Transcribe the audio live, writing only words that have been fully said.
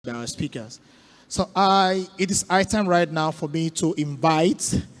by our speakers. So it is high time right now for me to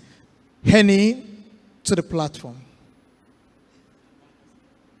invite Henny to the platform.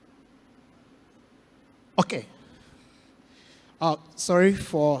 Okay. Sorry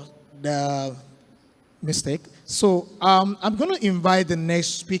for the mistake. So I'm going to invite the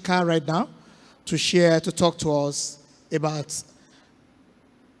next speaker right now to talk to us about.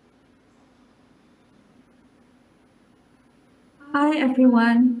 Hi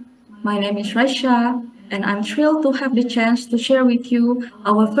everyone, my name is Rasha, and I'm thrilled to have the chance to share with you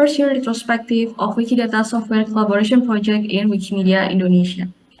our first year retrospective of Wikidata Software Collaboration project in Wikimedia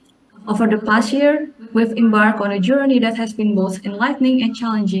Indonesia. Over the past year, we've embarked on a journey that has been both enlightening and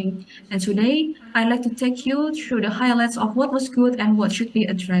challenging, and today I'd like to take you through the highlights of what was good and what should be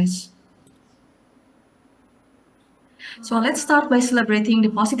addressed. So let's start by celebrating the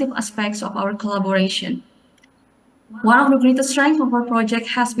positive aspects of our collaboration. One of the greatest strengths of our project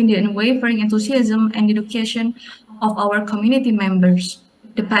has been the unwavering enthusiasm and dedication of our community members.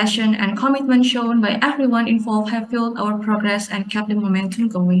 The passion and commitment shown by everyone involved have fueled our progress and kept the momentum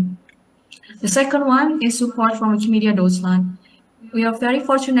going. The second one is support from Wikimedia Deutschland. We are very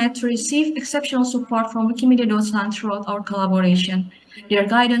fortunate to receive exceptional support from Wikimedia Deutschland throughout our collaboration. Their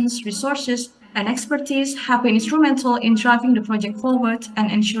guidance, resources, and expertise have been instrumental in driving the project forward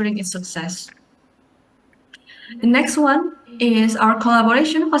and ensuring its success. The next one is our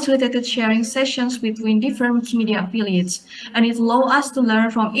collaboration facilitated sharing sessions between different Wikimedia affiliates, and it allowed us to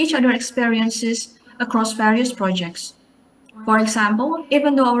learn from each other's experiences across various projects. For example,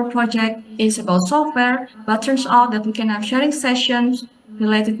 even though our project is about software, but turns out that we can have sharing sessions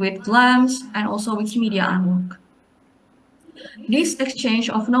related with GLAMS and also Wikimedia Unlock. This exchange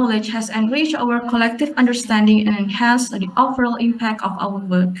of knowledge has enriched our collective understanding and enhanced the overall impact of our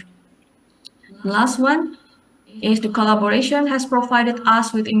work. The last one is the collaboration has provided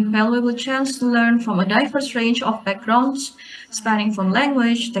us with invaluable chance to learn from a diverse range of backgrounds, spanning from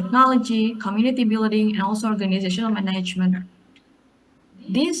language, technology, community building, and also organizational management.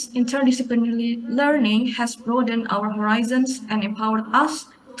 This interdisciplinary learning has broadened our horizons and empowered us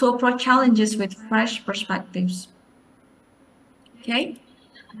to approach challenges with fresh perspectives. Okay,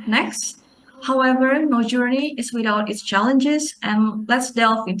 next. However, no journey is without its challenges, and let's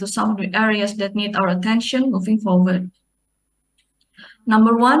delve into some of the areas that need our attention moving forward.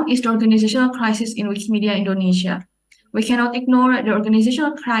 Number one is the organizational crisis in Wikimedia Indonesia. We cannot ignore the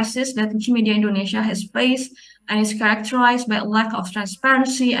organizational crisis that Wikimedia Indonesia has faced and is characterized by a lack of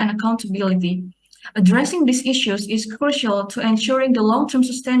transparency and accountability. Addressing these issues is crucial to ensuring the long-term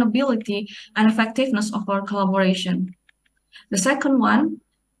sustainability and effectiveness of our collaboration. The second one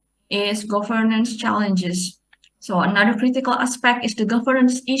is governance challenges. So another critical aspect is the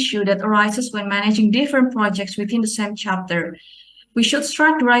governance issue that arises when managing different projects within the same chapter. We should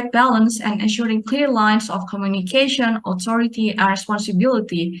strike the right balance and ensuring clear lines of communication, authority, and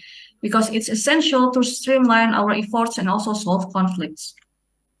responsibility, because it's essential to streamline our efforts and also solve conflicts.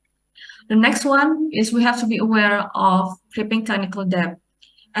 The next one is we have to be aware of creeping technical debt.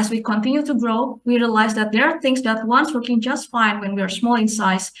 As we continue to grow, we realize that there are things that once working just fine when we are small in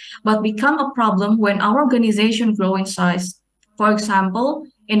size, but become a problem when our organization grows in size. For example,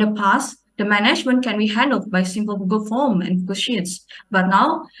 in the past, the management can be handled by simple Google Form and Google Sheets, but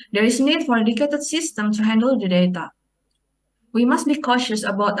now there is need for a dedicated system to handle the data. We must be cautious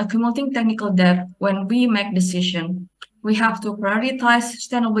about accumulating technical debt when we make decisions. We have to prioritize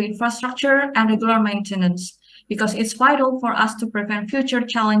sustainable infrastructure and regular maintenance, because it's vital for us to prevent future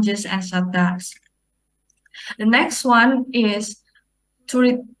challenges and setbacks. The next one is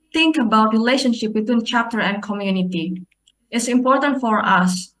to think about relationship between chapter and community. It's important for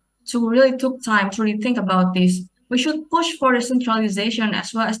us to really take time to rethink about this. We should push for decentralization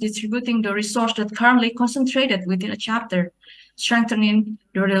as well as distributing the resource that currently concentrated within a chapter. Strengthening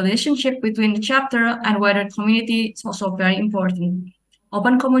the relationship between the chapter and wider community is also very important.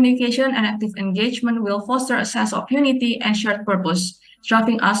 Open communication and active engagement will foster a sense of unity and shared purpose,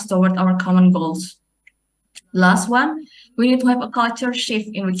 driving us toward our common goals. Last one, we need to have a culture shift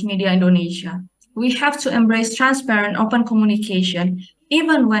in Wikimedia Indonesia. We have to embrace transparent, open communication,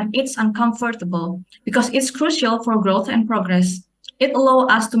 even when it's uncomfortable, because it's crucial for growth and progress. It allows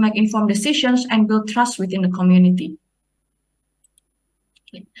us to make informed decisions and build trust within the community.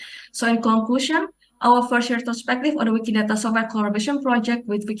 So in conclusion, our first year retrospective on the Wikidata Software Collaboration project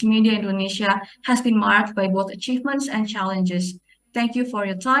with Wikimedia Indonesia has been marked by both achievements and challenges. Thank you for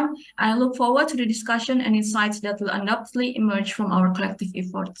your time. I look forward to the discussion and insights that will undoubtedly emerge from our collective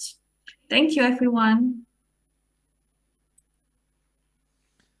efforts. Thank you, everyone.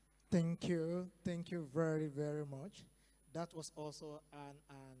 Thank you. Thank you very, very much. That was also an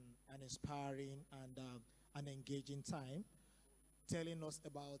an inspiring and an engaging time, telling us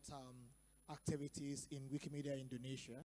about activities in Wikimedia Indonesia.